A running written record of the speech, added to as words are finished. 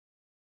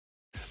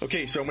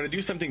Okay, so I'm going to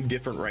do something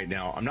different right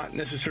now. I'm not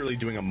necessarily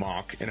doing a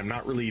mock, and I'm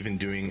not really even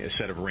doing a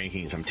set of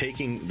rankings. I'm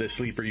taking the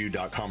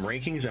sleeperu.com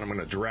rankings, and I'm going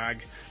to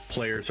drag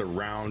players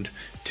around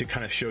to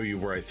kind of show you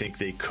where I think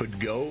they could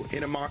go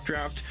in a mock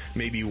draft,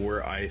 maybe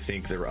where I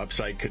think their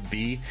upside could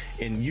be,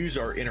 and use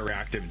our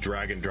interactive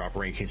drag and drop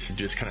rankings to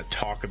just kind of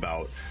talk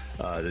about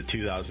the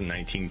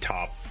 2019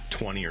 top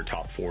 20 or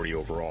top 40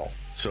 overall.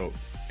 So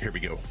here we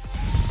go.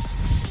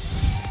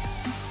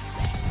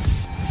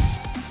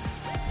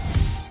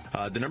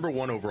 The number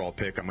one overall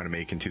pick I'm going to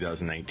make in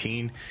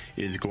 2019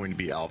 is going to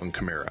be Alvin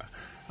Kamara.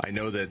 I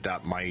know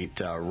that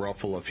might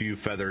ruffle a few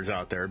feathers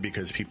out there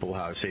because people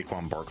have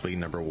Saquon Barkley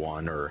number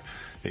one, or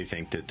they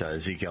think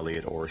that Zeke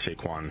Elliott or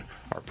Saquon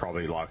are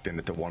probably locked in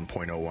at the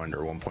 1.01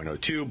 or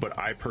 1.02, but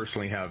I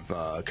personally have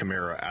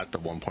Kamara at the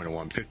 1.01.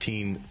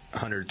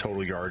 1,500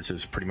 total yards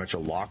is pretty much a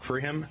lock for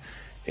him,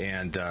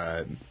 and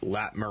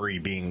Lat Murray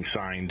being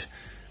signed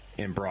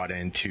and brought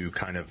in to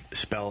kind of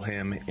spell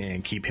him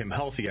and keep him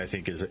healthy, I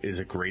think is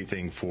a great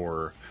thing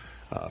for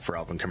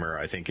Alvin Kamara.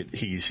 I think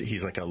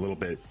he's like a little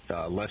bit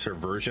lesser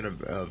version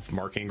of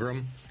Mark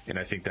Ingram, and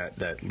I think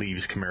that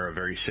leaves Kamara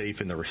very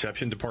safe in the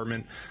reception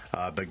department,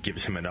 but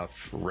gives him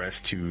enough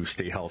rest to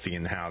stay healthy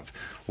and have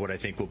what I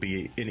think will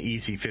be an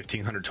easy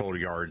 1,500 total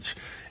yards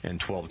and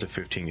 12 to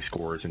 15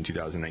 scores in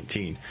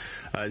 2019.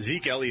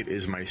 Zeke Elliott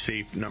is my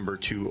safe number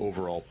 2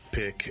 overall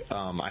pick.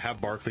 I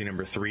have Barkley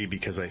number 3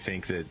 because I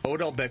think that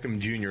Odell Beckham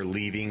Jr.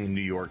 leaving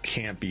New York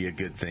can't be a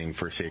good thing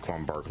for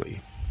Saquon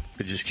Barkley.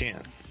 It just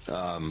can't.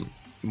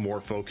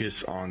 More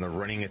focus on the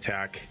running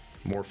attack,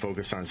 more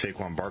focus on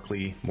Saquon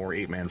Barkley, more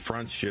 8-man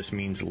fronts just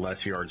means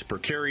less yards per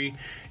carry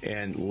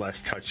and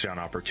less touchdown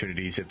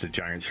opportunities if the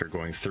Giants are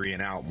going 3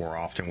 and out more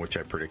often, which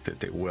I predict that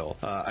they will.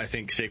 I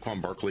think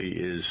Saquon Barkley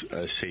is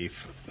a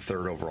safe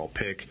 3rd overall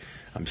pick.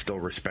 I'm still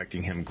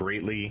respecting him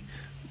greatly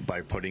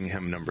by putting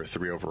him number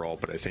 3 overall,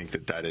 but I think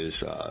that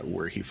is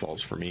where he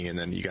falls for me. And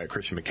then you got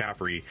Christian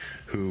McCaffrey,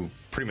 who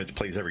pretty much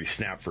plays every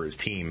snap for his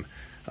team.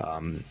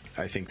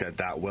 I think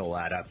that will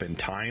add up in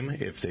time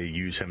if they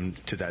use him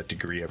to that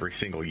degree every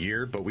single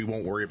year, but we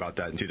won't worry about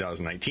that in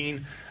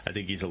 2019. I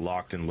think he's a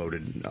locked and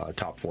loaded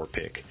top 4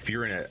 pick. If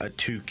you're in a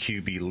 2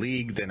 QB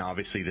league, then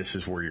obviously this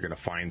is where you're going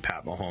to find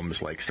Pat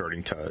Mahomes like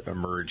starting to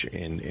emerge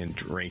in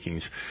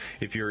rankings.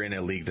 If you're in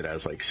a league that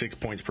has like 6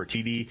 points per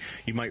TD,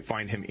 you might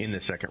find him in the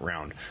 2nd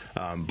round.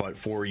 But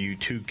for you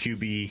 2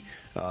 QB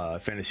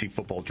fantasy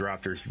football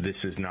drafters,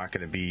 this is not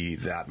going to be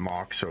that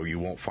mock, so you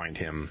won't find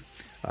him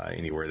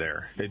anywhere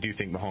there. I do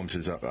think Mahomes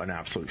is an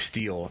absolute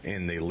steal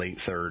in the late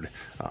 3rd.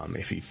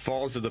 If he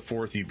falls to the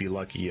 4th, you'd be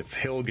lucky. If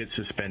Hill gets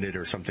suspended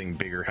or something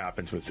bigger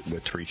happens with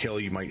Tyreek Hill,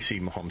 you might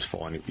see Mahomes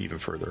fall even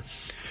further.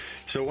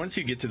 So once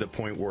you get to the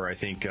point where I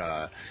think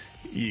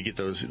you get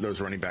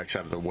those running backs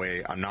out of the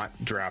way, I'm not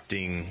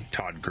drafting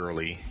Todd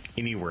Gurley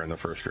anywhere in the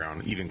 1st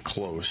round, even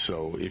close.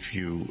 So if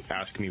you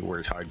ask me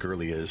where Todd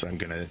Gurley is, I'm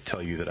going to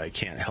tell you that I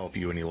can't help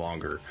you any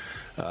longer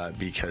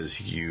because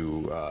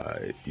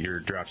you're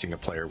drafting a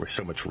player with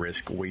so much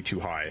risk, way too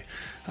high.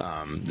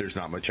 There's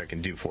not much I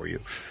can do for you.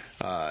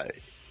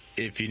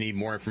 If you need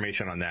more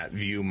information on that,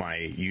 view my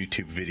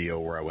YouTube video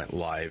where I went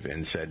live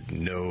and said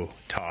no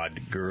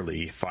Todd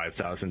Gurley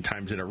 5,000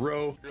 times in a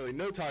row.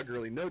 No Todd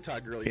Gurley, no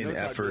Todd Gurley. In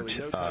effort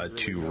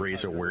to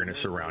raise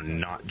awareness around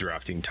not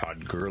drafting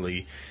Todd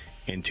Gurley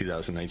in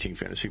 2019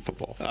 fantasy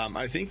football.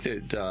 I think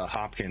that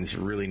Hopkins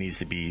really needs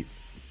to be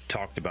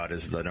talked about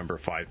as the number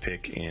 5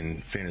 pick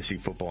in fantasy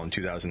football in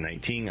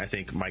 2019. I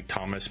think Mike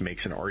Thomas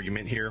makes an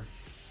argument here.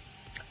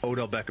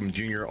 Odell Beckham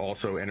Jr.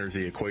 also enters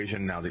the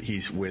equation now that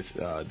he's with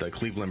the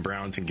Cleveland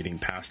Browns and getting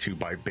passed to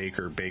by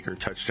Baker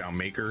touchdown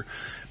maker.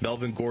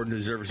 Melvin Gordon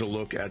deserves a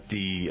look at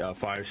the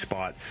 5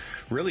 spot.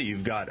 Really,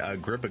 you've got a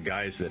grip of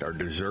guys that are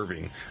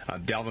deserving.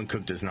 Dalvin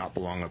Cook does not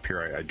belong up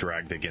here. I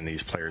dragged, again,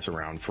 these players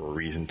around for a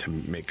reason, to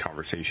make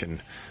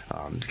conversation,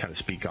 to kind of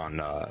speak on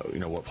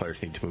what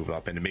players need to move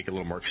up and to make it a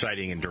little more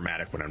exciting and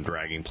dramatic when I'm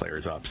dragging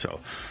players up.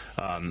 So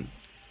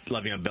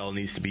Le'Veon Bell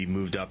needs to be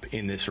moved up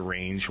in this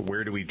range.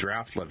 Where do we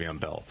draft Le'Veon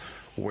Bell?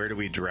 Where do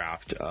we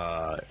draft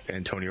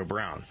Antonio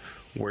Brown?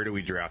 Where do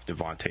we draft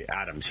Devontae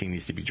Adams? He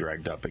needs to be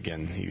dragged up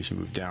again. He was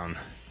moved down.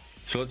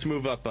 So let's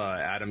move up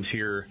Adams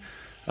here.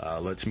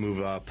 Let's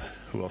move up.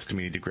 Who else do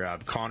we need to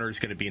grab? Connor's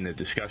going to be in the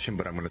discussion,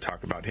 but I'm going to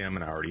talk about him,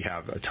 and I already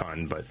have a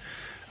ton. But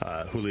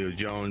Julio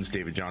Jones,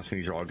 David Johnson,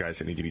 these are all guys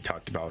that need to be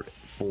talked about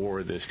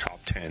for this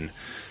top 10.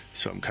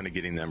 So I'm kind of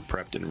getting them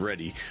prepped and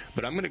ready.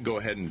 But I'm going to go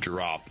ahead and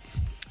drop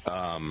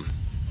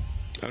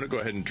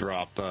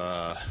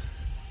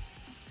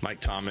Mike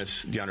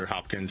Thomas, DeAndre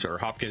Hopkins, or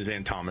Hopkins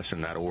and Thomas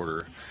in that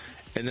order.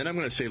 And then I'm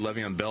going to say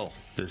Le'Veon Bell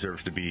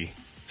deserves to be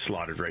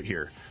slotted right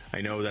here. I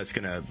know that's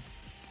going to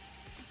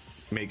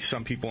make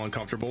some people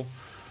uncomfortable,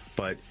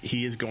 but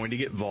he is going to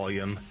get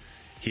volume.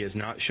 He has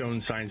not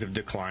shown signs of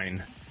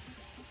decline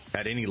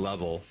at any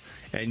level.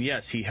 And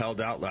yes, he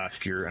held out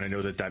last year, and I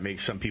know that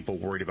makes some people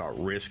worried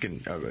about risk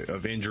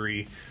of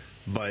injury.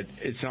 But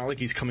it's not like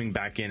he's coming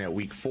back in at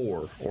week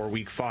 4 or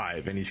week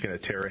 5 and he's going to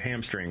tear a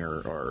hamstring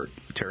or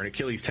tear an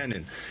Achilles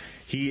tendon.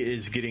 he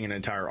is getting an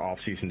entire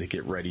offseason to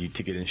get ready,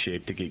 to get in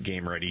shape, to get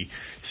game ready.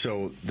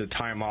 So the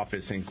time off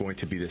isn't going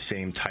to be the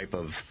same type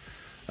of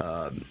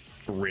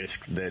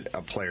risk that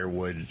a player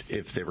would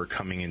if they were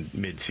coming in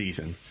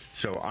mid-season.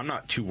 So I'm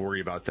not too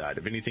worried about that.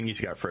 If anything,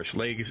 he's got fresh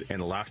legs, and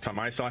the last time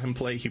I saw him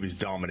play, he was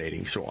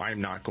dominating. So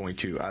I'm not going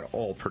to at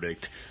all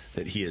predict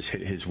that he has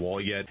hit his wall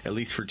yet, at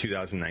least for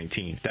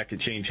 2019. That could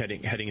change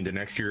heading into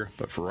next year,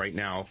 but for right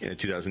now, in a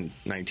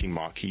 2019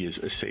 mock, he is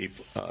a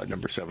safe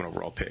number 7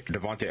 overall pick.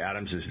 Davante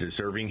Adams is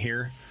deserving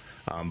here,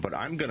 but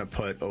I'm going to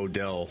put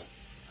Odell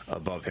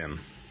above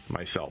him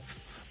myself.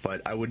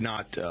 But I would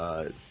not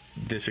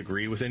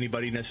disagree with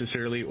anybody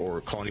necessarily or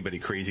call anybody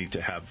crazy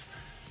to have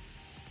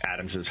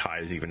Adams as high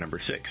as even number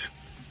 6.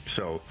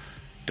 So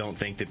don't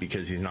think that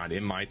because he's not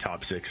in my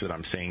top 6 that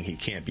I'm saying he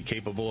can't be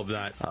capable of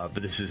that, but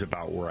this is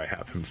about where I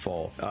have him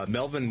fall.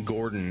 Melvin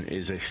Gordon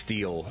is a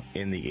steal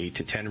in the 8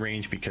 to 10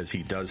 range because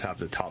he does have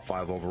the top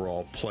 5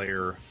 overall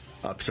player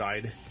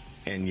upside,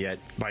 and yet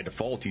by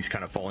default he's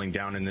kind of falling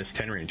down in this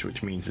 10 range,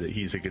 which means that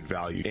he's a good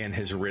value, and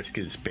his risk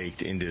is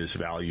baked into his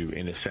value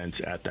in a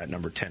sense at that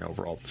number 10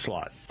 overall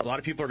slot. A lot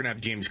of people are going to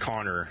have James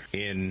Conner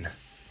in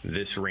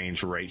this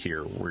range right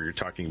here, where you're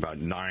talking about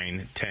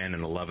 9, 10,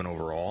 and 11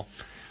 overall.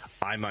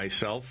 I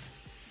myself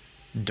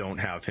don't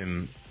have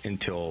him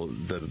until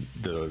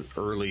the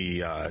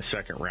early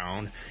second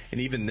round,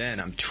 and even then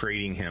I'm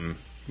trading him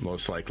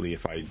most likely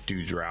if I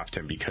do draft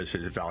him because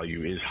his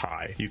value is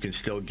high. You can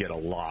still get a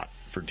lot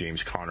for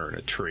James Conner in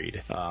a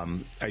trade.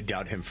 I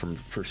doubt him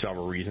for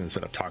several reasons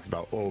that I've talked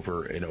about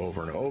over and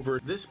over and over.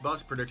 This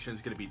bust prediction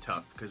is going to be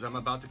tough because I'm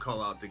about to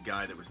call out the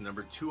guy that was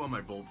number 2 on my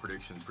bold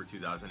predictions for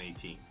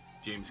 2018,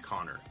 James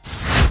Conner.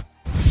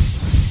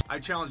 I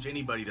challenge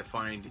anybody to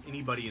find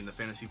anybody in the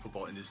fantasy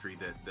football industry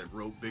that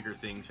wrote bigger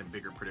things and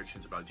bigger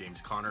predictions about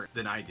James Conner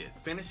than I did.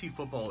 Fantasy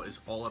football is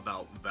all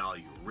about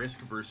value,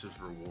 risk versus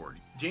reward.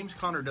 James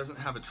Conner doesn't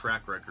have a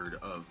track record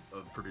of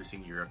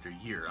producing year after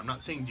year. I'm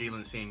not saying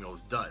Jalen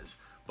Samuels does,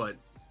 but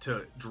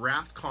to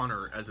draft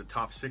Conner as a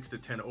top 6 to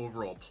 10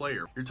 overall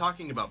player, you're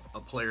talking about a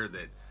player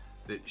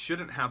that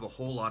shouldn't have a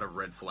whole lot of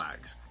red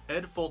flags.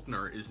 Ed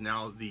Faulkner is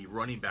now the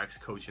running backs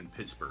coach in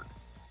Pittsburgh.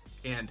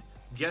 And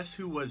guess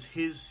who was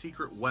his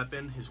secret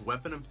weapon, his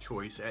weapon of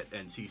choice at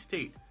NC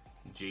State?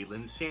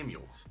 Jalen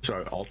Samuels.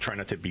 So I'll try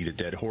not to beat a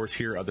dead horse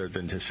here other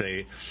than to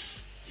say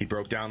he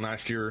broke down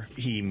last year.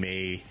 He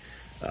may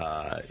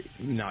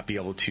not be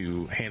able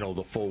to handle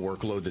the full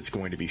workload that's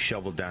going to be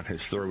shoveled down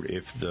his throat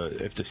if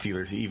the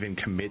Steelers even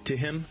commit to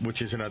him,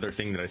 which is another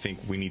thing that I think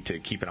we need to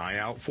keep an eye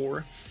out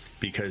for,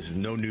 because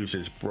no news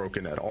is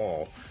broken at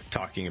all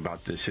talking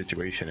about this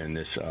situation and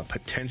this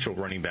potential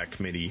running back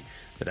committee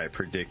that I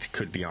predict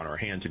could be on our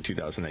hands in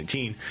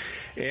 2019.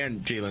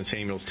 And Jalen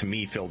Samuels, to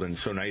me, filled in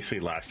so nicely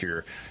last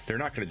year. They're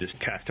not going to just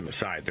cast him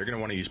aside. They're going to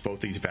want to use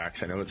both these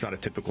backs. I know it's not a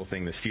typical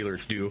thing the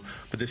Steelers do,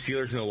 but the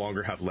Steelers no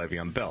longer have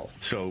Le'Veon Bell.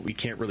 So we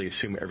can't really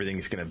assume everything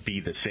is going to be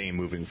the same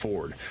moving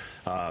forward.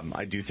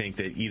 I do think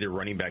that either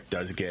running back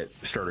does get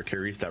starter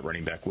carries. That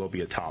running back will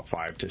be a top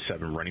 5 to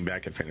 7 running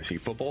back in fantasy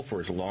football for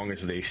as long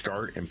as they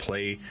start and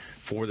play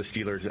for the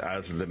Steelers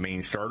as the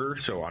main starter.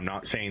 So I'm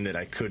not saying that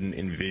I couldn't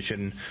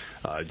envision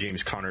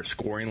James Conner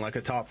scoring like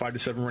a top 5 to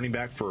 7 running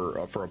back for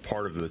a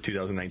part of the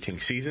 2019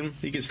 season.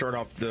 He could start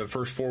off the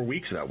first 4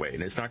 weeks that way,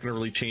 and it's not going to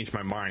really change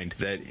my mind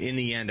that in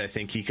the end I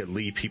think he could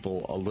leave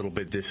people a little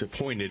bit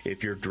disappointed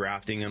if you're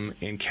drafting him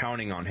and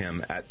counting on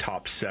him at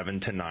top 7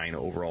 to 9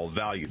 overall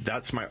value.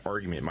 That's my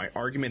argument. My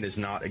argument is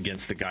not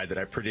against the guy that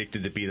I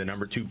predicted to be the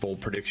number 2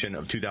 bold prediction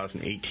of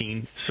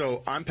 2018.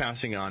 So I'm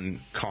passing on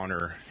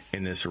Conner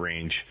in this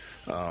range.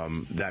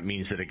 That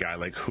means that a guy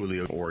like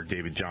Julio or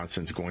David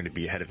Johnson is going to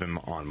be ahead of him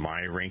on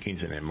my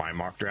rankings and in my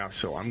mock draft.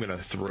 So I'm going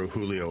to throw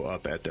Julio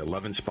up at the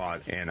 11th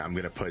spot, and I'm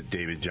going to put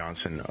David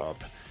Johnson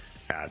up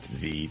at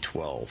the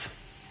 12.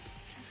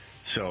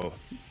 So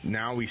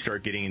now we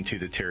start getting into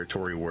the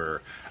territory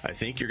where I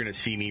think you're going to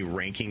see me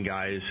ranking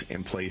guys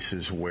in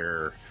places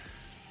where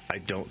I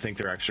don't think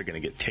they're actually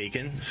going to get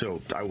taken.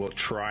 So I will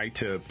try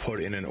to put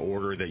in an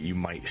order that you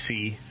might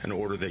see, an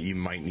order that you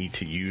might need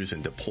to use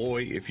and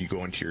deploy if you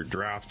go into your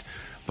draft.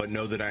 But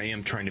know that I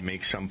am trying to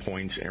make some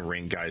points and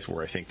rank guys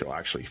where I think they'll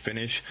actually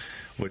finish,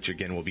 which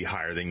again will be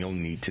higher than you'll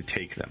need to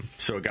take them.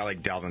 So a guy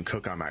like Dalvin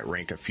Cook, I might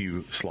rank a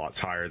few slots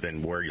higher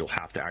than where you'll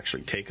have to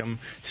actually take them.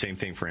 Same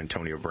thing for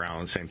Antonio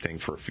Brown, same thing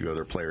for a few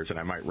other players. And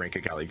I might rank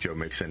a guy like Joe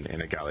Mixon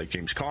and a guy like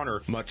James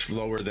Conner much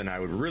lower than I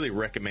would really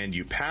recommend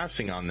you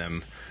passing on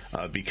them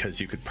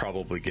because you could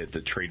probably get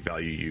the trade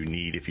value you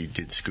need if you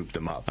did scoop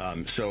them up.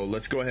 So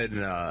let's go ahead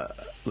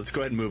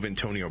and move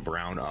Antonio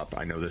Brown up.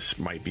 I know this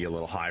might be a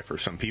little high for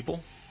some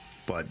people,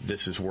 but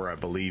this is where I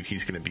believe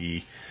he's going to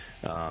be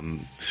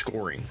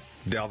scoring.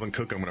 Dalvin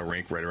Cook, I'm going to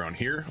rank right around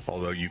here,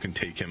 although you can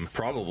take him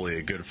probably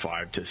a good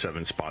 5 to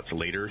 7 spots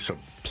later. So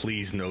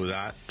please know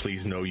that.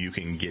 Please know you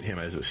can get him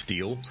as a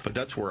steal. But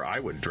that's where I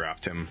would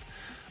draft him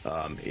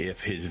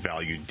if his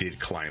value did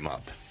climb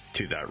up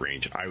to that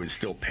range. I would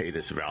still pay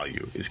this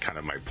value is kind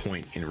of my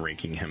point in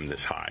ranking him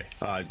this high.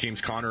 James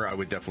Conner, I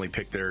would definitely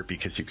pick there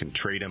because you can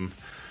trade him.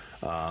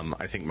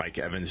 I think Mike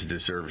Evans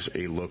deserves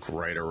a look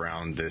right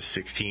around the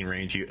 16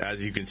 range.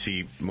 As you can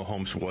see,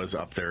 Mahomes was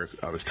up there.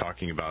 I was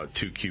talking about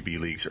 2 QB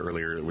leagues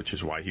earlier, which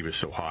is why he was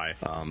so high.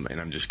 And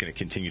I'm just going to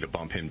continue to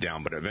bump him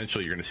down. But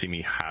eventually you're going to see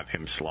me have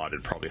him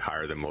slotted probably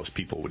higher than most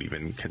people would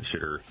even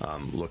consider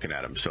looking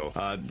at him. So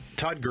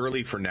Todd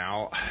Gurley for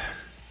now,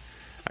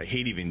 I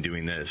hate even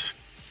doing this.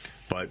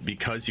 But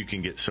because you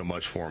can get so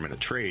much for him in a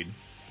trade,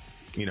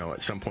 you know,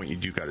 at some point you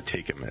do got to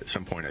take him. At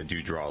some point I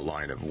do draw a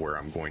line of where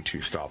I'm going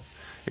to stop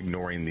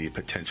ignoring the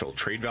potential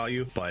trade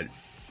value. But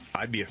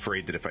I'd be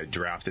afraid that if I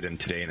drafted him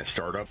today in a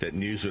startup, that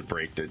news would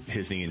break that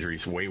his knee injury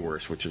is way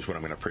worse, which is what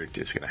I'm going to predict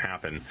is going to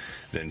happen,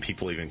 than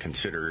people even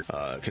considered.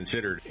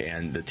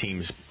 And the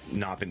team's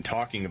not been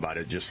talking about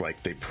it, just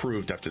like they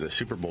proved after the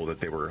Super Bowl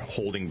that they were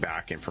holding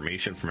back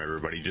information from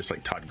everybody, just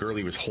like Todd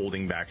Gurley was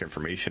holding back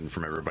information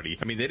from everybody.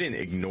 I mean, they didn't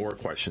ignore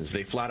questions.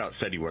 They flat out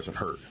said he wasn't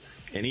hurt,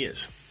 and he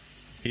is.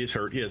 He is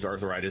hurt. He has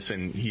arthritis,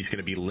 and he's going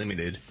to be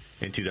limited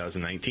in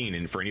 2019.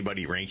 And for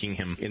anybody ranking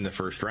him in the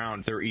first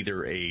round, they're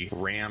either a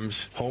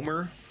Rams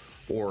homer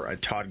or a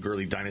Todd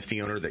Gurley dynasty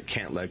owner that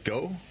can't let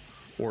go,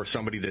 or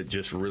somebody that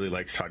just really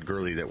likes Todd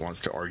Gurley that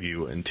wants to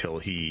argue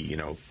until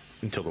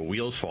until the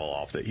wheels fall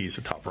off that he's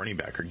a top running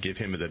back, or give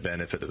him the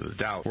benefit of the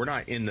doubt. We're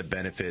not in the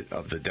benefit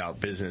of the doubt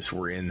business.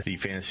 We're in the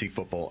fantasy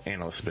football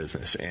analyst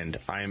business. And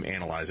I am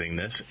analyzing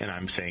this, and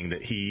I'm saying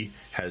that he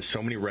has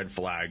so many red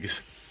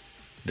flags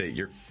that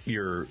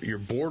you're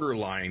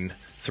borderline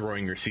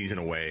throwing your season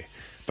away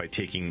by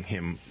taking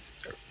him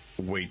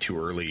way too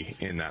early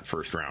in that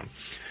first round.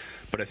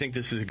 But I think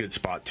this is a good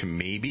spot to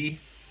maybe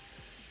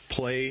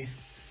play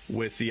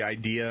with the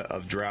idea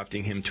of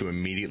drafting him to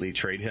immediately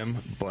trade him,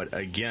 but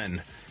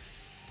again,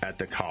 at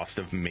the cost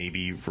of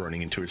maybe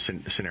running into a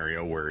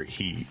scenario where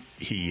he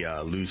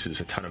loses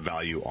a ton of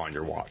value on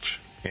your watch,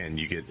 and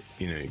you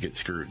get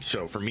screwed.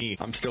 So for me,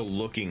 I'm still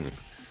looking.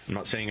 I'm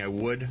not saying I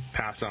would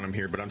pass on him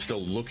here, but I'm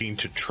still looking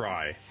to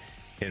try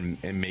and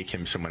make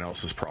him someone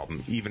else's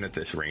problem, even at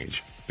this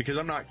range, because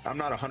I'm not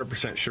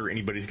 100% sure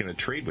anybody's going to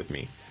trade with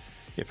me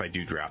if I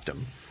do draft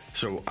him.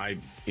 So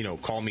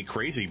call me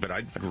crazy, but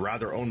I'd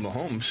rather own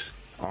Mahomes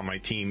on my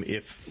team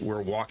if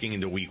we're walking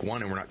into week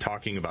 1 and we're not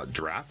talking about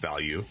draft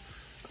value.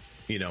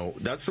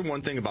 That's the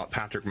one thing about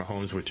Patrick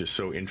Mahomes, which is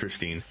so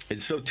interesting.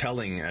 It's so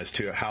telling as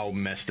to how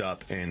messed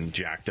up and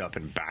jacked up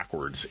and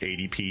backwards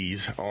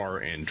ADPs are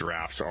and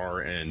drafts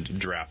are and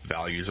draft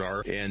values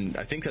are. And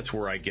I think that's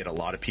where I get a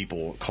lot of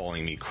people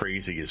calling me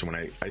crazy, is when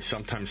I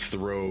sometimes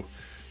throw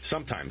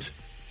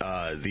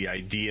the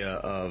idea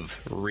of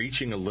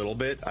reaching a little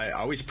bit. I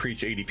always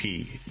preach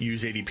ADP.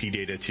 Use ADP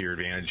data to your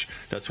advantage.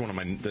 That's one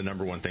of the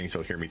number one things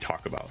you'll hear me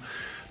talk about.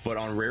 But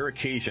on rare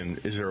occasion,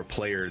 is there a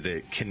player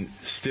that can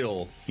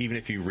still, even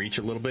if you reach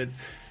a little bit,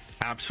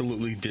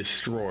 absolutely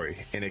destroy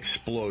and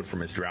explode from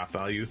his draft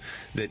value,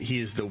 that he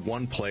is the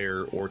one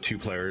player or two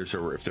players,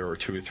 or if there are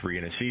 2 or 3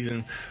 in a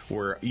season,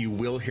 where you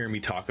will hear me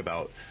talk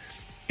about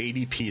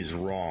ADP is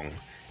wrong,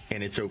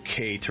 and it's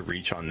okay to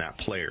reach on that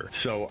player.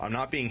 So I'm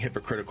not being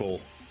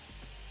hypocritical,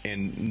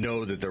 and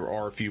know that there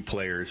are a few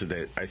players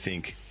that I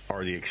think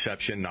are the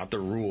exception, not the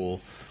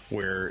rule,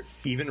 where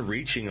even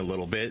reaching a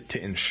little bit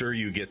to ensure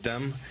you get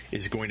them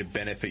is going to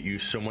benefit you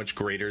so much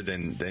greater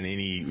than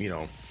any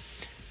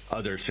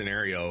other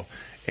scenario,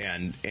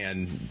 and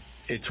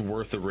it's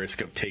worth the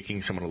risk of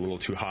taking someone a little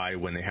too high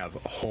when they have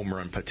home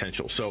run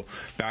potential. So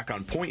back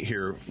on point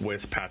here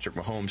with Patrick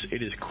Mahomes,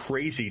 it is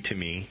crazy to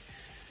me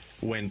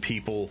when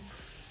people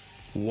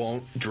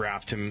won't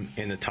draft him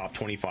in the top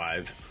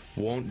 25,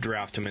 won't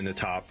draft him in the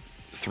top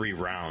 3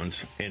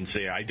 rounds, and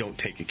say, I don't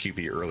take a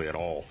QB early at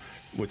all,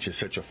 which is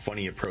such a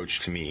funny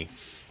approach to me,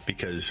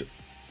 because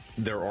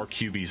there are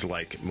QBs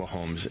like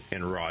Mahomes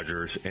and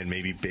Rodgers and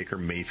maybe Baker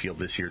Mayfield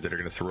this year that are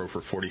going to throw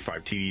for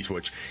 45 TDs,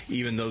 which,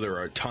 even though there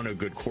are a ton of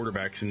good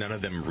quarterbacks, none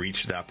of them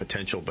reach that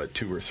potential, but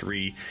 2 or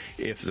 3,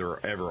 if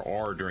there ever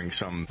are, during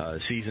some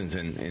seasons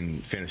in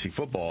fantasy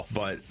football.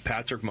 But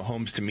Patrick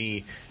Mahomes, to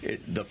me,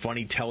 the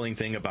funny telling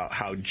thing about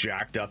how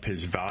jacked up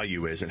his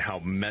value is and how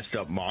messed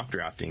up mock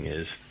drafting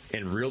is,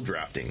 and real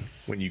drafting,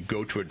 when you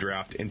go to a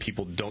draft and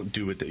people don't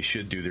do what they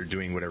should do, they're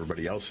doing what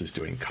everybody else is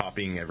doing,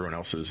 copying everyone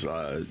else's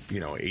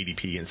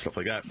ADP and stuff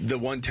like that. The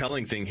one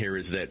telling thing here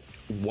is that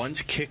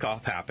once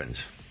kickoff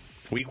happens,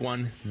 week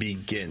 1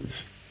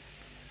 begins,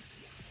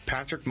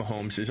 Patrick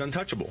Mahomes is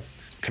untouchable.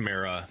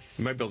 Kamara,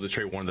 you might be able to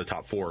trade one of the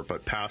top 4,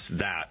 but past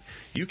that,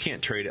 you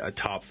can't trade a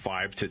top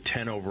 5 to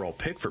 10 overall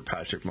pick for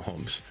Patrick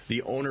Mahomes.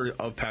 The owner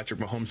of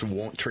Patrick Mahomes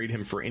won't trade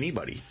him for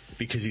anybody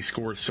because he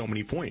scores so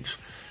many points.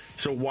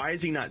 So why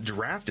is he not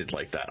drafted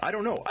like that? I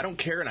don't know. I don't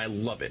care, and I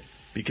love it,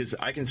 because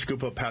I can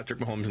scoop up Patrick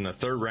Mahomes in the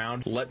 3rd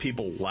round, let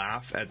people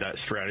laugh at that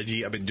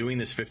strategy. I've been doing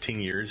this 15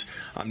 years.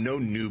 I'm no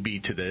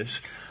newbie to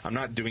this. I'm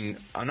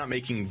not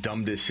making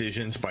dumb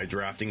decisions by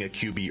drafting a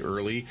QB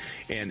early.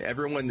 And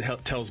everyone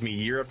tells me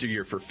year after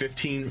year for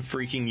 15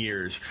 freaking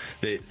years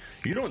that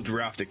you don't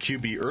draft a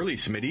QB early,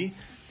 Smitty.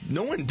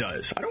 No one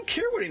does. I don't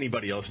care what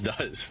anybody else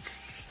does.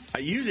 I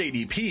use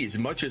ADP as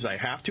much as I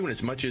have to and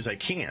as much as I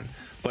can.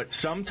 But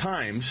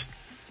sometimes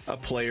a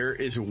player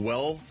is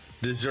well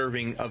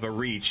deserving of a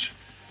reach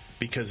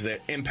because the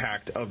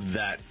impact of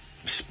that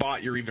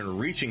spot you're even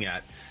reaching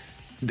at,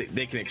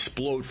 they can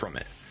explode from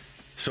it.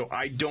 So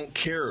I don't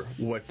care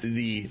what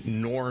the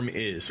norm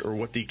is or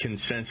what the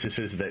consensus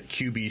is that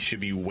QB should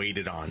be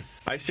weighted on.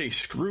 I say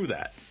screw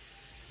that.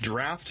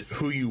 Draft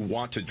who you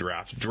want to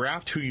draft.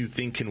 Draft who you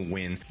think can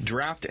win.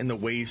 Draft in the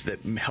ways that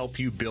help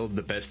you build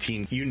the best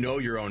team. You know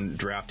your own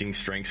drafting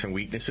strengths and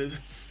weaknesses.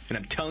 And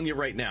I'm telling you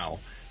right now,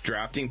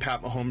 drafting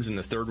Pat Mahomes in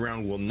the third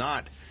round will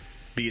not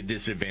be a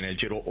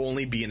disadvantage. It'll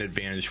only be an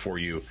advantage for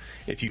you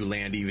if you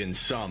land even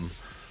some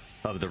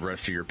of the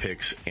rest of your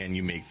picks and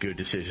you make good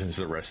decisions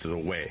the rest of the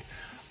way.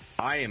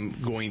 I am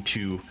going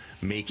to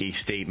make a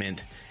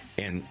statement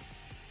and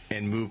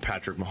move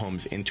Patrick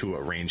Mahomes into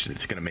a range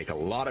that's going to make a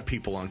lot of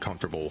people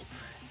uncomfortable,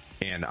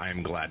 and I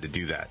am glad to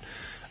do that.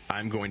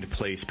 I'm going to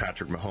place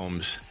Patrick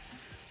Mahomes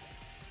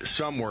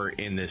somewhere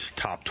in this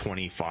top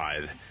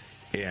 25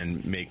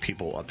 and make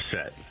people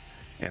upset,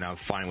 and I'm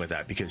fine with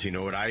that because you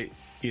know what I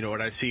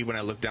see when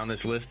I look down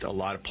this list? A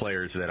lot of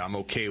players that I'm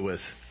okay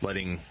with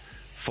letting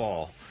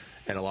fall,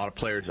 and a lot of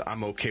players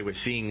I'm okay with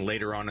seeing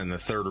later on in the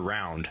third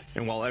round.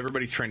 And while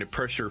everybody's trying to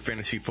pressure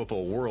fantasy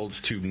football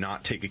worlds to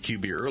not take a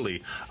QB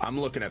early, I'm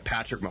looking at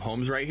Patrick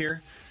Mahomes right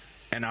here,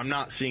 and I'm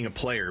not seeing a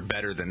player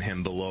better than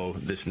him below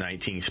this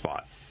 19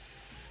 spot.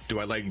 Do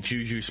I like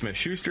Juju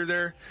Smith-Schuster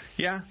there?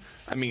 Yeah.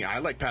 I mean, I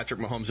like Patrick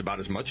Mahomes about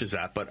as much as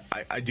that, but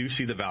I do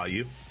see the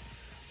value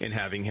in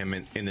having him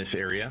in this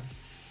area.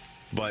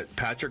 But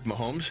Patrick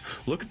Mahomes,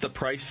 look at the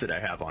price that I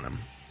have on him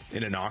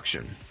in an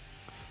auction.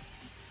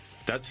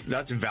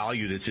 That's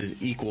value that's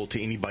equal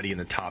to anybody in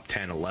the top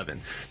 10,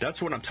 11.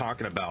 That's what I'm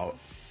talking about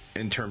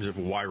in terms of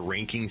why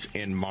rankings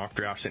and mock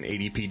drafts and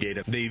ADP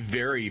data, they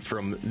vary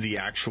from the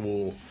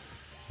actual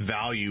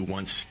value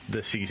once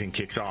the season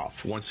kicks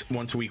off.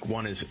 Once week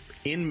one is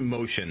in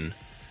motion,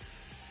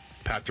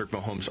 Patrick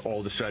Mahomes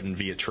all of a sudden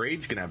via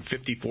trades going to have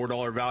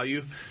 $54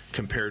 value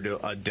compared to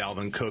a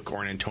Dalvin Cook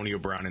or an Antonio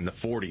Brown in the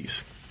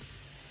 40s.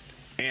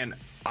 And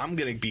I'm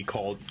going to be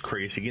called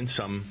crazy in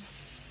some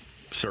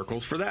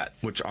circles for that,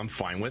 which I'm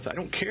fine with. I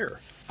don't care.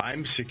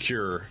 I'm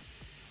secure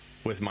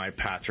with my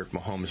Patrick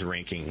Mahomes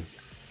ranking.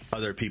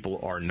 Other people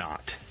are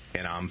not,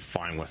 and I'm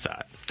fine with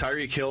that.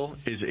 Tyreek Hill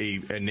is a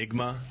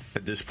enigma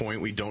at this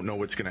point. We don't know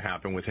what's going to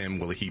happen with him.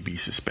 Will he be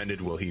suspended?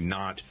 Will he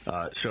not?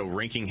 So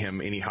ranking him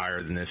any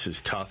higher than this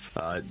is tough.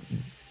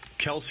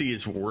 Kelsey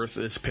is worth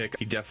this pick.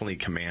 He definitely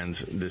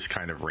commands this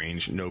kind of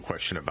range, no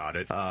question about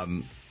it.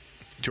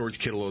 George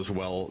Kittle as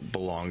well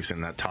belongs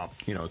in that top,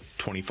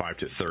 25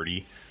 to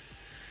 30.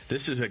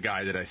 This is a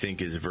guy that I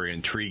think is very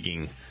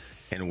intriguing,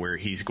 and where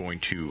he's going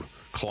to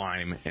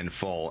climb and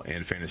fall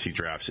in fantasy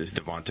drafts is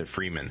Devonta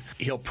Freeman.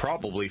 He'll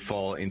probably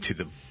fall into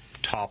the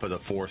top of the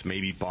fourth,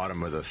 maybe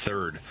bottom of the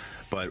third,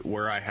 but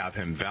where I have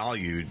him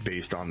valued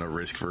based on the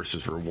risk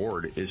versus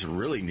reward is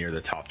really near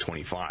the top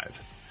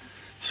 25.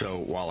 So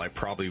while I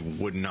probably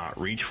would not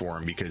reach for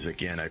him because,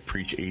 again, I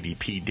preach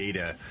ADP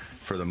data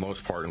for the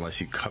most part unless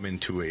you come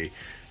into a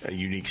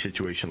unique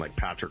situation like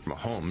Patrick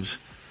Mahomes,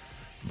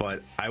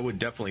 but I would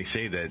definitely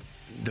say that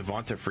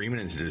Devonta Freeman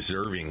is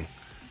deserving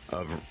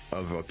of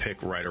a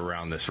pick right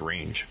around this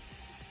range.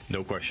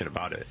 No question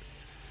about it.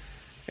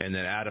 And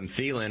then Adam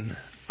Thielen,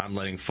 I'm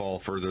letting fall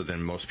further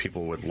than most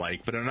people would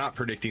like, but I'm not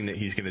predicting that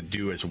he's going to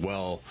do as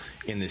well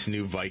in this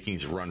new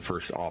Vikings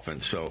run-first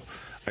offense. So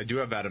I do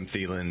have Adam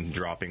Thielen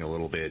dropping a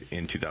little bit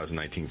in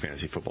 2019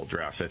 fantasy football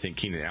drafts. I think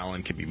Keenan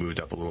Allen can be moved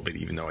up a little bit,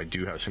 even though I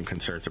do have some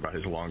concerns about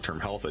his long-term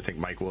health. I think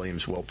Mike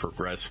Williams will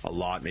progress a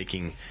lot,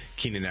 making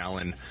Keenan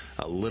Allen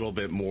a little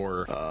bit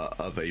more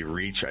of a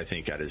reach, I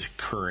think, at his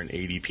current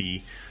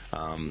ADP.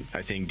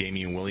 I think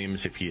Damian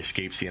Williams, if he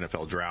escapes the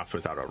NFL draft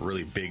without a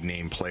really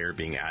big-name player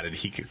being added,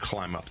 he could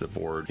climb up the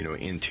board,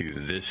 into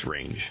this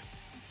range.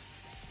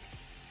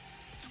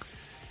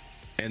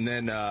 And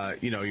then,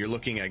 you're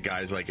looking at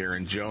guys like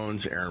Aaron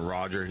Jones, Aaron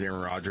Rodgers.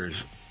 Aaron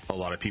Rodgers, a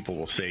lot of people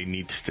will say,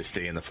 needs to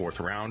stay in the fourth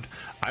round.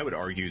 I would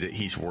argue that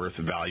he's worth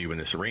value in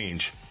this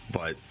range.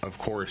 But, of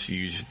course,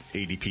 use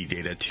ADP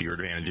data to your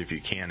advantage if you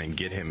can and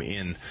get him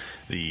in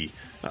the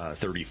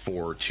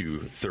 34 to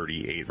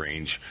 38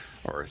 range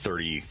or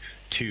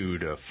 32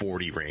 to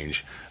 40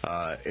 range.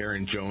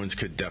 Aaron Jones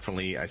could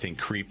definitely, I think,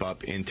 creep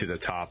up into the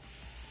top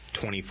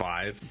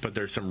 25, but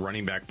there's some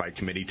running back by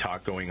committee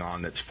talk going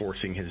on that's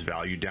forcing his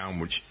value down,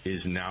 which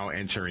is now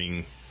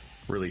entering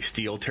really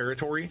steal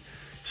territory.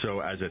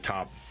 So as a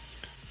top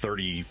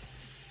 30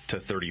 to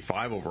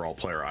 35 overall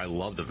player, I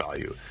love the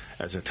value.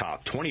 As a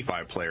top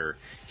 25 player,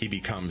 he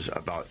becomes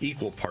about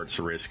equal parts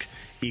risk,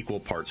 equal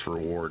parts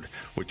reward,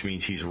 which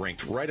means he's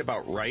ranked right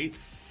about right,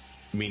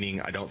 meaning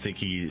I don't think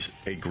he's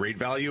a great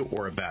value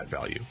or a bad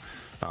value.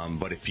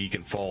 But if he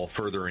can fall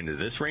further into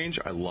this range,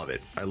 I love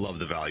it. I love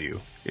the value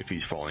if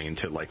he's falling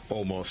into like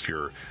almost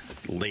your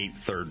late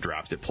third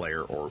drafted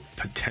player or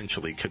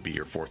potentially could be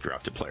your fourth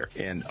drafted player.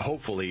 And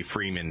hopefully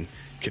Freeman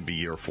could be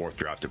your fourth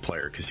drafted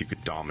player because he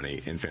could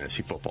dominate in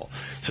fantasy football.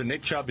 So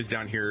Nick Chubb is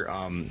down here.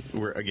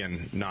 We're,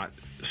 again, not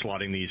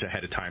slotting these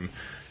ahead of time,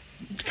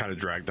 kind of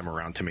drag them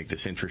around to make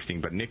this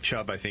interesting. But Nick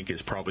Chubb, I think,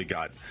 has probably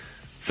got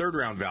third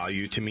round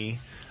value to me.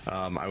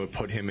 I would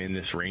put him in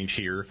this range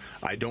here.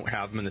 I don't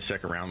have him in the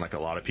second round like a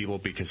lot of people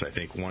because I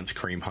think once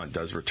Kareem Hunt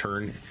does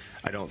return,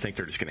 I don't think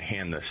they're just going to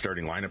hand the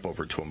starting lineup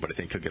over to him, but I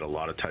think he'll get a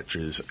lot of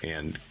touches,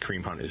 and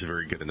Kareem Hunt is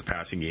very good in the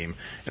passing game,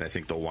 and I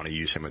think they'll want to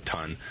use him a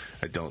ton.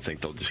 I don't think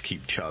they'll just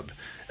keep Chubb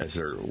as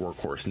their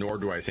workhorse, nor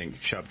do I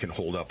think Chubb can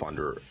hold up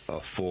under a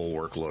full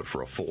workload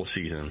for a full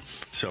season.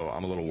 So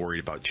I'm a little worried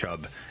about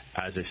Chubb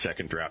as a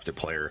second drafted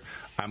player.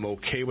 I'm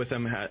okay with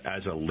him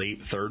as a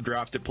late third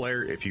drafted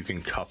player if you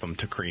can cuff him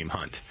to Kareem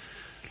Hunt.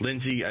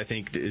 Lindsey, I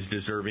think, is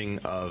deserving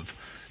of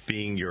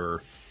being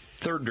your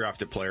third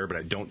drafted player, but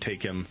I don't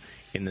take him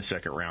in the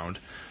second round.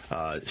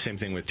 Same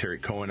thing with Terry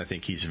Cohen. I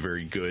think he's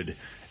very good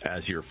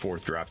as your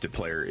fourth drafted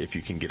player if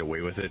you can get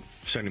away with it.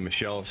 Sonny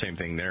Michel, same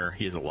thing there.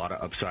 He has a lot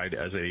of upside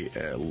as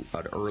an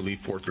early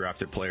fourth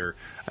drafted player.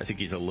 I think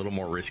he's a little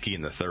more risky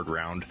in the third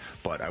round,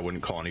 but I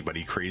wouldn't call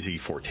anybody crazy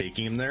for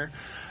taking him there.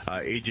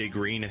 AJ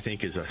Green, I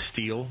think, is a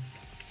steal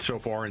so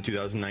far in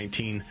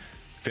 2019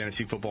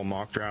 fantasy football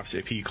mock drafts.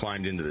 If he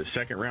climbed into the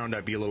second round,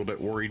 I'd be a little bit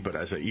worried, but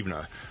as even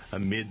a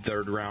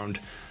mid-third round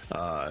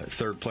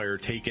third player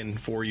taken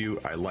for you,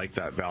 I like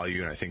that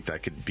value, and I think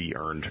that could be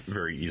earned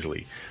very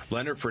easily.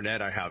 Leonard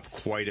Fournette, I have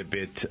quite a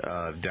bit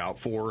of doubt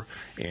for,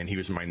 and he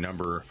was my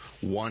number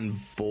one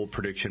bold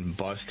prediction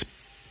bust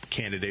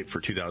candidate for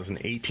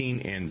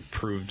 2018 and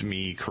proved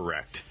me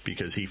correct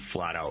because he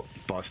flat out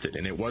busted.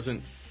 And it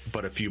wasn't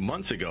but a few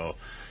months ago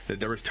that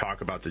there was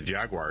talk about the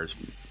Jaguars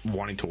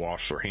wanting to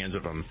wash their hands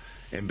of him,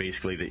 and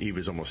basically that he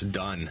was almost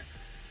done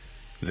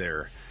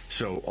there.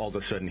 So all of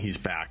a sudden he's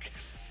back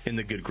in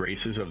the good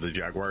graces of the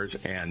Jaguars,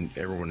 and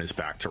everyone is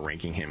back to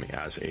ranking him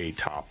as a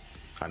top,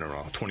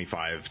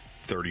 25,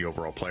 30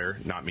 overall player.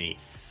 Not me.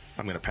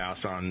 I'm going to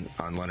pass on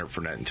Leonard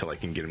Fournette until I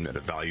can get him at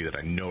a value that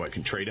I know I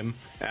can trade him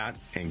at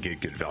and get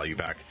good value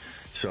back.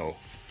 So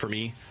for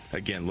me,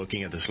 again,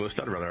 looking at this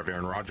list, I'd rather have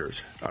Aaron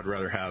Rodgers. I'd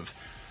rather have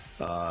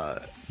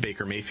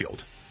Baker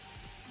Mayfield,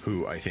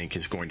 who I think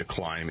is going to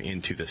climb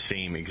into the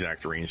same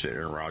exact range that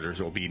Aaron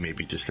Rodgers will be,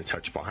 maybe just a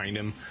touch behind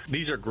him.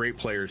 These are great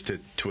players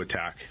to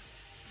attack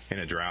in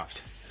a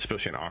draft,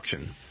 especially an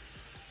auction.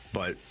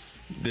 But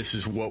this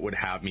is what would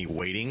have me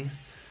waiting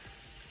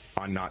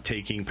on not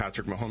taking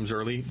Patrick Mahomes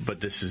early, but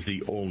these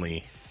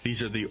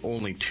are the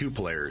only two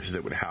players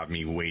that would have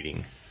me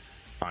waiting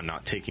on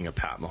not taking a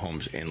Pat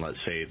Mahomes in, let's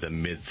say, the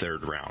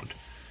mid-third round.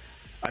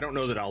 I don't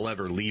know that I'll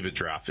ever leave a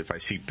draft if I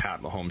see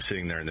Pat Mahomes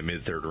sitting there in the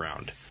mid-third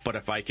round. But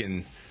if I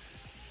can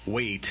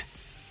wait,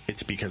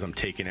 it's because I'm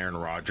taking Aaron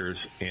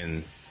Rodgers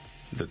in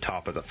the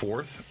top of the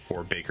fourth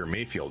or Baker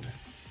Mayfield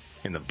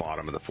in the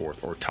bottom of the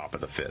fourth or top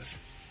of the fifth.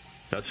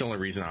 That's the only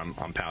reason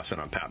I'm passing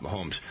on Pat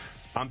Mahomes.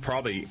 I'm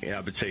probably, I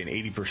would say, in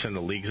 80% of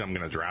the leagues I'm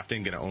going to draft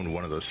in, going to own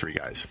one of those three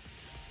guys.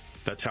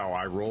 That's how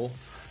I roll.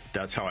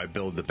 That's how I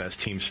build the best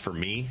teams for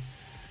me.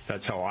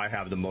 That's how I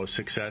have the most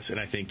success, and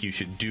I think you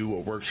should do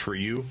what works for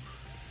you.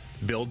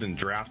 Build and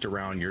draft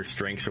around your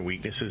strengths and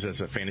weaknesses as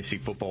a fantasy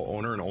football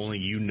owner, and only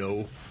you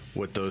know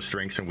what those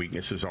strengths and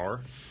weaknesses are.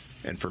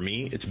 And for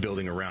me, it's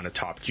building around a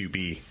top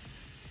QB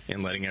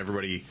and letting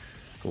everybody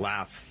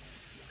laugh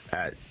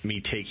at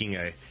me taking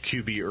a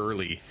QB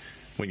early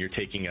when you're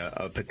taking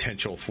a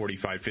potential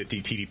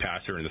 45-50 TD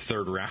passer in the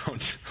third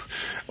round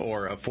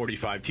or a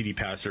 45 TD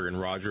passer in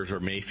Rodgers or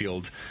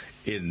Mayfield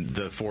in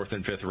the fourth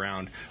and fifth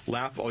round.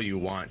 Laugh all you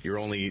want. You're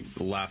only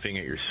laughing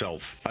at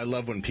yourself. I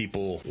love when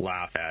people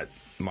laugh at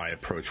my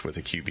approach with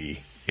a QB.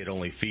 It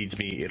only feeds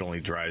me. It only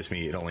drives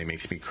me. It only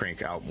makes me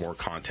crank out more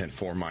content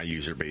for my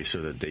user base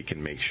so that they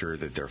can make sure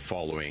that they're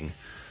following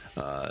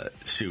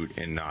suit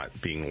and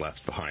not being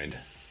left behind.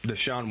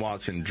 Deshaun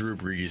Watson, Drew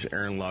Brees,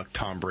 Aaron Luck,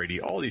 Tom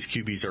Brady, all these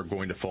QBs are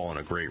going to fall in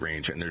a great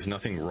range, and there's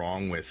nothing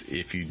wrong with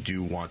if you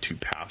do want to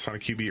pass on a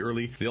QB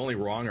early. The only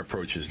wrong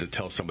approach is to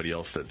tell somebody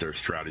else that their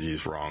strategy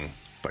is wrong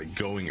by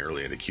going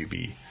early at a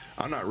QB.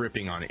 I'm not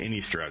ripping on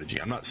any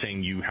strategy. I'm not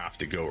saying you have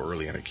to go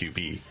early on a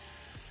QB.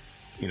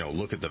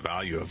 Look at the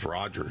value of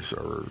Rodgers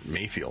or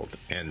Mayfield,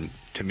 and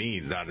to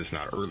me, that is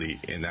not early,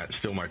 and that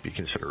still might be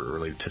considered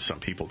early to some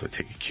people to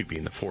take a QB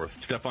in the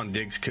fourth. Stephon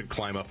Diggs could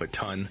climb up a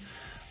ton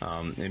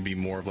and be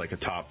more of like a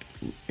top,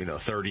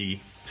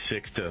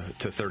 36 to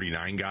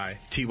 39 guy.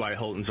 T.Y.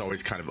 Hilton's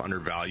always kind of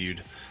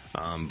undervalued,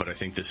 but I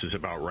think this is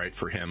about right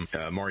for him.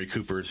 Amari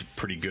Cooper's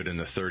pretty good in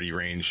the 30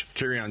 range.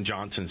 Kerryon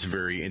Johnson's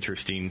very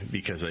interesting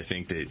because I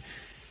think that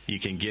you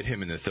can get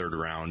him in the third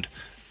round.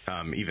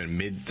 Even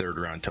mid-third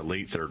round to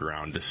late third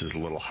round, this is a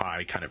little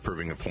high, kind of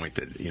proving a point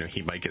that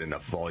he might get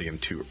enough volume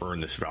to earn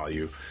this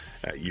value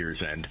at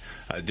year's end.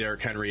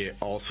 Derrick Henry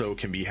also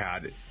can be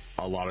had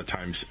a lot of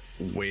times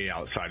way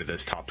outside of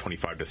this top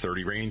 25 to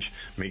 30 range.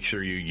 Make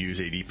sure you use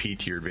ADP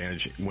to your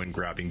advantage when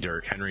grabbing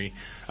Derrick Henry.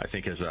 I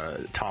think as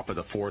a top of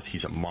the fourth,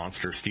 he's a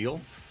monster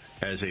steal.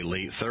 As a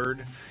late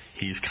third,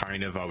 he's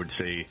kind of, I would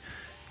say,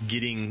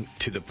 getting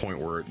to the point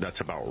where that's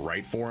about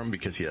right for him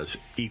because he has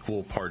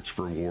equal parts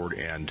reward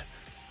and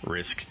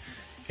risk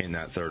in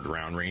that third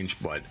round range.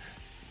 But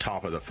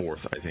top of the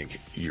fourth, I think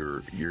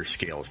your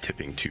scale is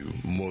tipping to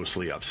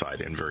mostly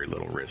upside and very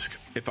little risk.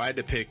 If I had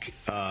to pick,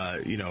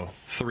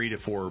 3 to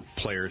 4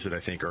 players that I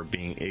think are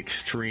being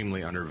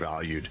extremely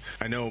undervalued,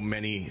 I know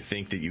many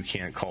think that you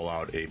can't call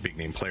out a big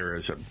name player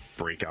as a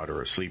breakout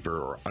or a sleeper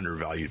or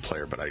undervalued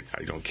player, but I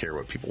don't care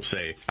what people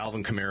say.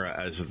 Alvin Kamara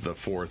as the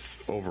 4th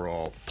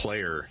overall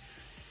player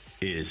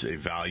is a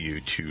value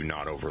to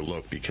not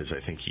overlook, because I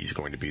think he's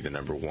going to be the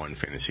number 1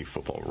 fantasy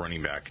football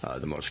running back,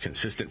 the most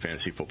consistent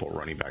fantasy football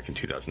running back in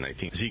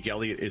 2019. Zeke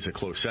Elliott is a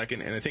close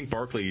second, and I think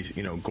Barkley's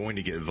going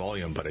to get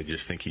volume, but I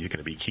just think he's going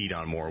to be keyed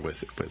on more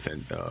with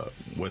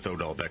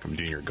Odell Beckham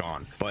Jr.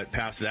 gone. But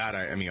past that,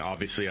 I mean,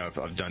 obviously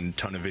I've done a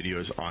ton of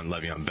videos on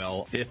Le'Veon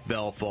Bell. If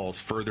Bell falls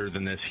further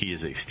than this, he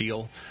is a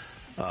steal.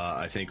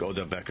 I think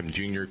Odell Beckham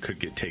Jr. could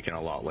get taken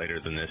a lot later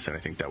than this, and I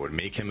think that would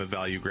make him a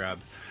value grab.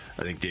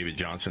 I think David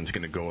Johnson's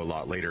going to go a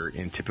lot later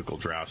in typical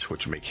drafts,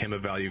 which would make him a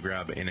value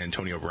grab, and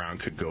Antonio Brown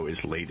could go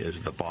as late as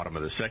the bottom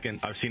of the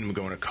second. I've seen him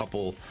go in a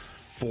couple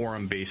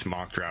forum-based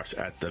mock drafts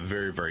at the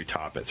very, very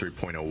top at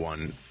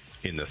 3.01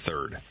 in the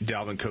third.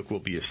 Dalvin Cook will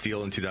be a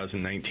steal in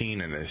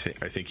 2019, and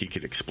I think he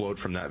could explode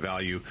from that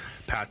value.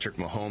 Patrick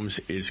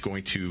Mahomes is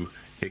going to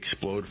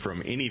explode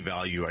from any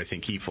value I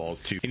think he falls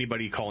to.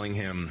 Anybody calling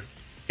him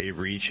a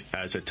reach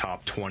as a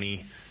top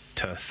 20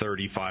 to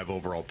 35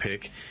 overall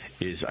pick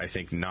is, I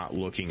think, not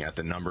looking at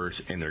the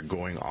numbers, and they're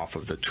going off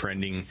of the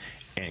trending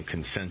and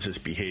consensus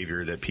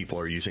behavior that people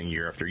are using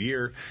year after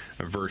year,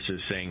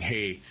 versus saying,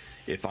 hey,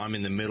 if I'm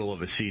in the middle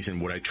of a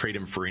season, would I trade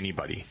him for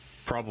anybody?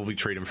 Probably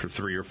trade him for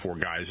 3 or 4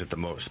 guys at the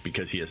most,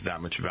 because he has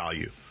that much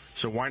value.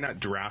 So why not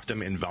draft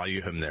him and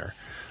value him there?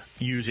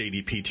 Use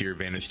ADP to your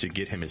advantage to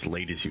get him as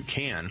late as you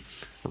can.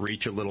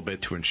 Reach a little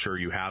bit to ensure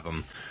you have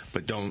him,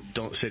 but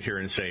don't sit here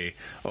and say,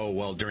 oh,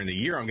 well, during the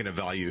year I'm going to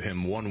value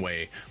him one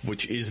way,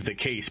 which is the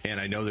case. And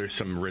I know there's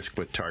some risk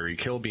with Tyreek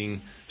Hill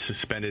being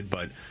suspended,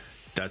 but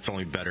that's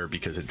only better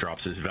because it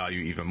drops his value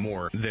even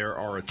more. There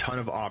are a ton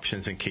of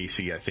options in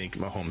KC. I think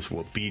Mahomes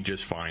will be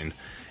just fine,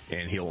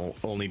 and he'll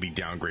only be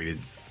downgraded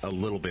a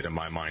little bit in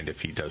my mind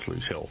if he does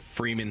lose Hill.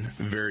 Freeman,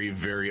 very,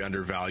 very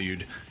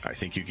undervalued. I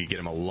think you could get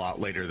him a lot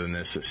later than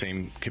this. The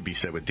same could be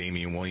said with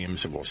Damian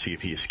Williams, and we'll see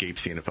if he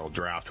escapes the NFL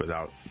draft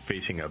without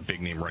facing a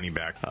big-name running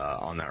back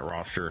on that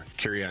roster.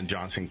 Kerryon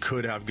Johnson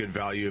could have good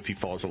value if he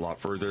falls a lot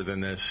further than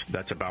this.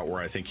 That's about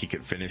where I think he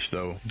could finish,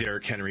 though.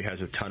 Derrick Henry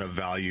has a ton of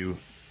value.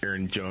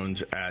 Aaron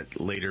Jones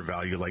at later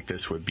value like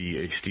this would be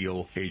a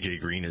steal. AJ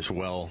Green as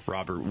well.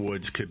 Robert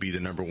Woods could be the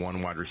number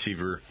 1 wide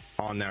receiver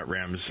on that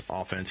Rams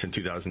offense in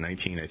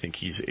 2019. I think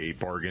he's a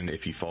bargain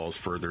if he falls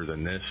further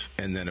than this.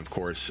 And then, of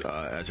course,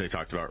 as I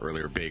talked about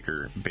earlier,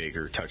 Baker,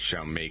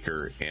 touchdown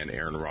maker, and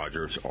Aaron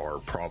Rodgers are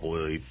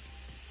probably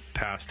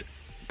past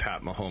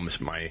Pat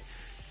Mahomes my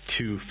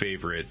 2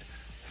 favorite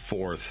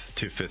 4th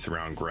to 5th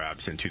round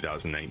grabs in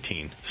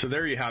 2019. So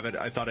there you have it.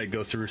 I thought I'd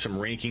go through some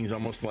rankings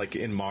almost like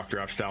in mock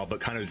draft style, but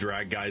kind of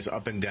drag guys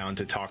up and down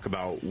to talk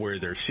about where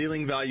their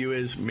ceiling value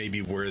is,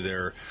 maybe where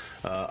their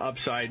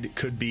upside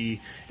could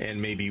be,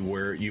 and maybe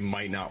where you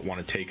might not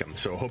want to take them.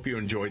 So I hope you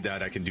enjoyed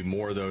that. I can do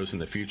more of those in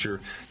the future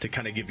to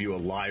kind of give you a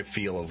live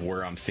feel of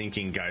where I'm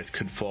thinking guys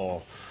could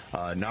fall,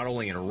 not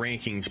only in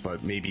rankings,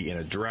 but maybe in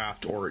a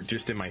draft, or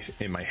just in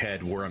my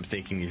head where I'm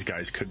thinking these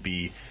guys could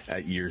be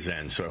at year's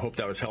end. So I hope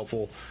that was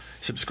helpful.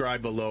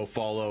 Subscribe below,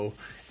 follow,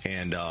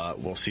 and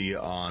we'll see you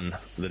on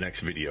the next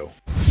video.